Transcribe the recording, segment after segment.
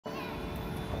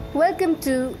Welcome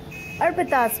to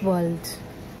Arpita's world.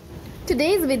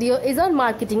 Today's video is on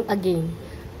marketing again.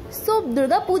 So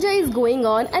Durga Puja is going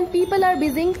on and people are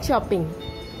busy shopping.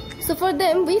 So for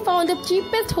them we found the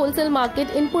cheapest wholesale market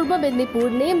in Purba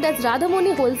Medinipur named as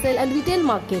RADHAMONI Wholesale and Retail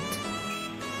Market.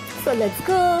 So let's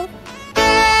go.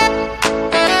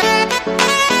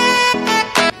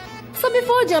 So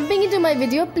before jumping into my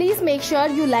video, please make sure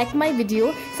you like my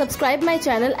video, subscribe my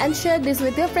channel and share this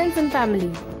with your friends and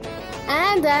family.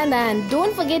 And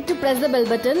don't forget to press the bell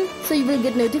button so you will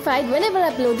get notified whenever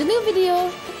I upload a new video.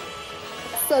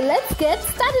 So let's get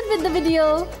started with the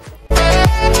video.